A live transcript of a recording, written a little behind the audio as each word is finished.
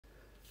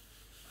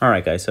All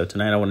right, guys, so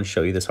tonight I want to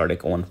show you this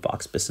article on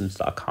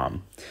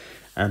foxbusiness.com.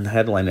 And the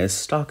headline is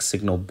Stocks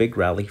Signal Big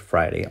Rally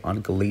Friday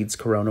on Gilead's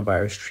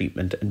Coronavirus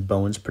Treatment and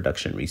Bones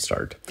Production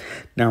Restart.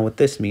 Now, what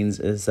this means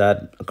is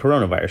that a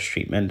coronavirus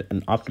treatment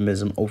and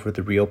optimism over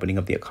the reopening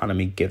of the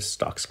economy gives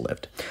stocks a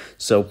lift.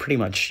 So pretty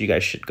much you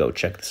guys should go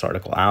check this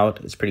article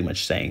out. It's pretty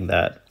much saying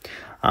that,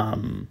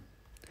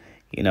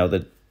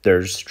 that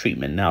there's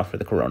treatment now for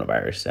the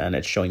coronavirus and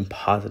it's showing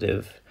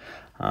positive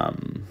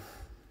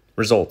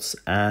results.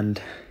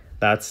 And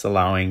that's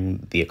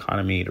allowing the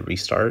economy to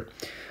restart.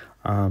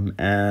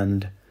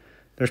 And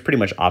there's pretty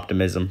much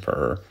optimism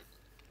for,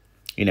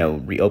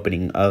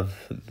 reopening of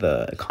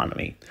the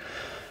economy.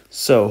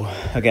 So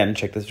again,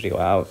 check this video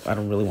out. I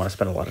don't really want to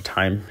spend a lot of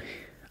time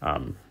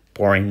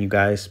boring you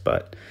guys,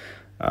 but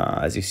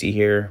as you see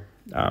here,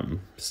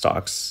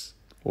 stocks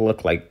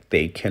look like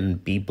they can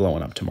be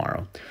blowing up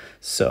tomorrow.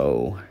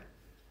 So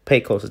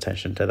pay close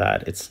attention to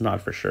that. It's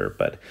not for sure,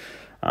 but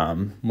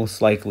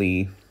most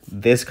likely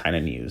this kind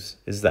of news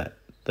is that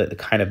the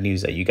kind of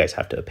news that you guys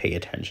have to pay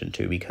attention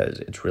to because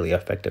it's really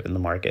effective in the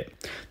market.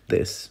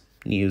 This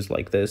news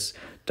like this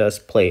does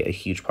play a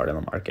huge part in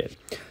the market.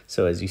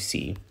 So as you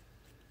see,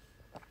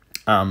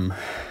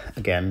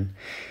 again,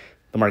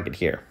 the market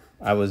here,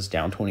 I was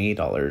down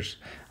 $28.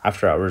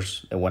 After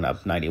hours, it went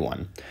up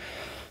 91.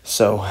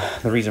 So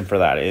the reason for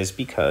that is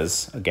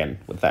because, again,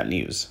 with that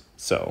news.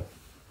 So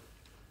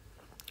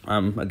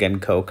again,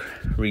 Coke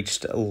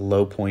reached a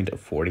low point of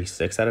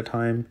 46 at a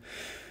time,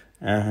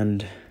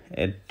 and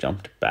it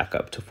jumped back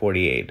up to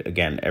 48.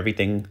 Again,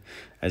 everything,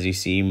 as you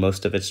see,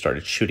 most of it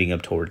started shooting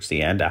up towards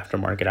the end after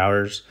market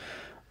hours.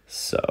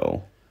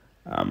 So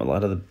a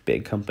lot of the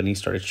big companies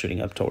started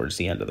shooting up towards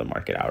the end of the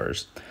market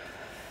hours.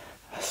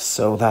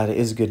 So that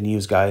is good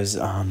news, guys.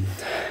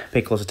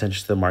 Pay close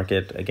attention to the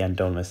market. Again,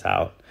 don't miss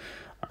out.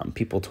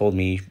 People told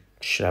me,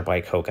 should I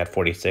buy Coke at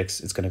 46?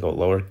 It's going to go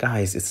lower.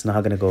 Guys, it's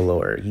not going to go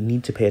lower. You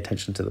need to pay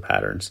attention to the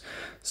patterns.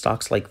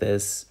 Stocks like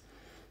this,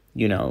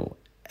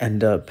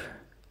 end up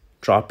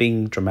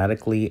dropping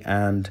dramatically,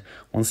 and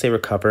once they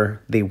recover,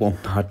 they will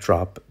not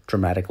drop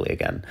dramatically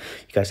again.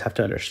 You guys have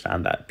to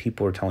understand that.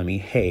 People are telling me,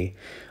 hey,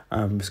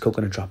 is Coke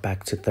going to drop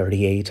back to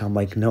 38? I'm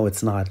like, no,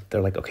 it's not.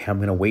 They're like, okay, I'm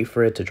going to wait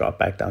for it to drop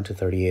back down to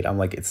 38. I'm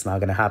like, it's not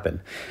going to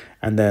happen.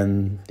 And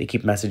then they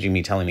keep messaging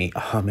me, telling me,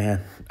 oh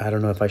man, I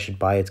don't know if I should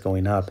buy it. It's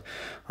going up.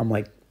 I'm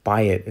like,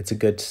 buy it.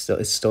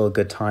 It's still a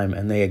good time.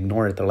 And they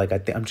ignore it. They're like,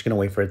 I'm just going to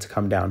wait for it to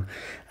come down.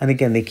 And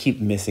again, they keep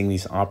missing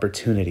these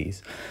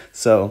opportunities.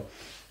 So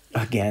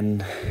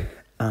again,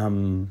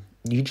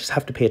 you just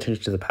have to pay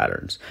attention to the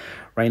patterns.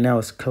 Right now,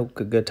 is Coke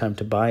a good time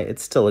to buy?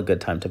 It's still a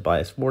good time to buy.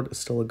 Is Ford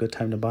still a good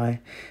time to buy?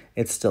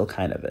 It still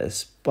kind of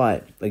is.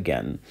 But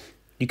again,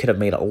 you could have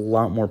made a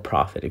lot more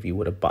profit if you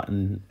would have bought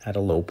at a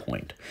low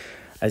point.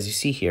 As you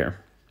see here,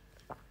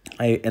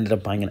 I ended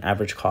up buying an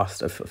average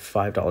cost of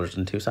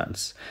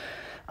 $5.02.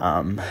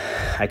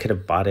 I could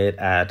have bought it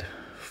at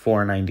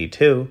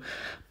 $4.92,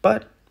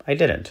 but I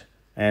didn't.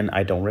 And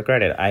I don't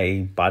regret it.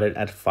 I bought it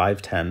at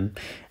 $5.10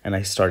 and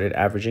I started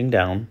averaging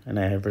down, and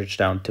I averaged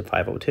down to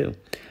 $5.02.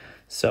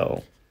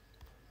 So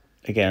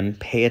again,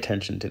 pay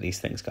attention to these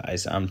things,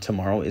 guys.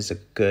 Tomorrow is a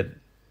good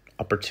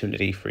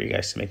opportunity for you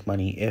guys to make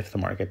money if the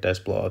market does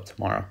blow up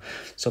tomorrow.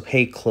 So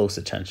pay close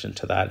attention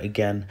to that.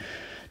 Again,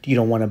 you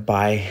don't want to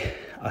buy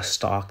a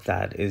stock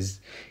that is,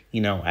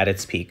 at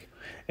its peak.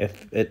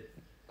 If it,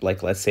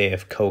 let's say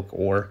if Coke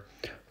or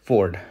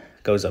Ford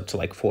goes up to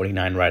like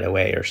 49 right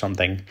away or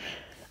something,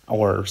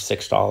 or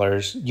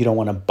 $6, you don't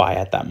want to buy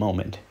at that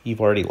moment.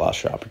 You've already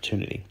lost your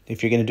opportunity.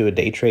 If you're going to do a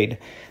day trade,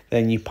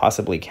 then you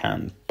possibly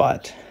can,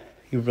 but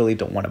you really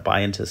don't want to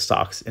buy into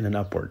stocks in an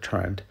upward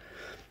trend.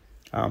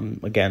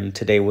 Again,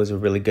 today was a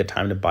really good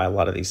time to buy a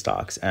lot of these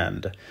stocks.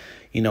 And,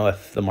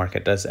 if the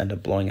market does end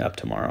up blowing up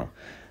tomorrow,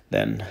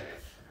 then,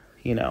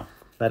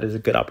 that is a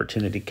good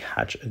opportunity to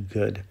catch a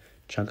good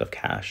chunk of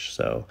cash.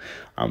 So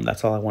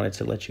that's all I wanted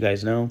to let you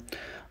guys know.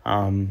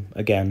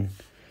 Again,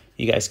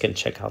 you guys can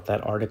check out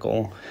that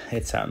article.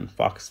 It's on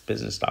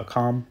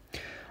foxbusiness.com.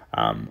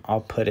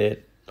 I'll put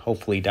it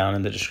hopefully down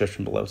in the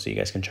description below so you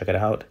guys can check it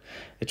out.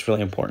 It's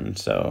really important,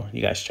 so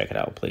you guys check it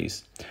out,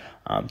 please.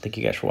 Thank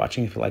you guys for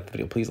watching. If you liked the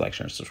video, please like,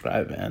 share, and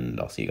subscribe, and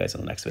I'll see you guys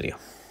in the next video.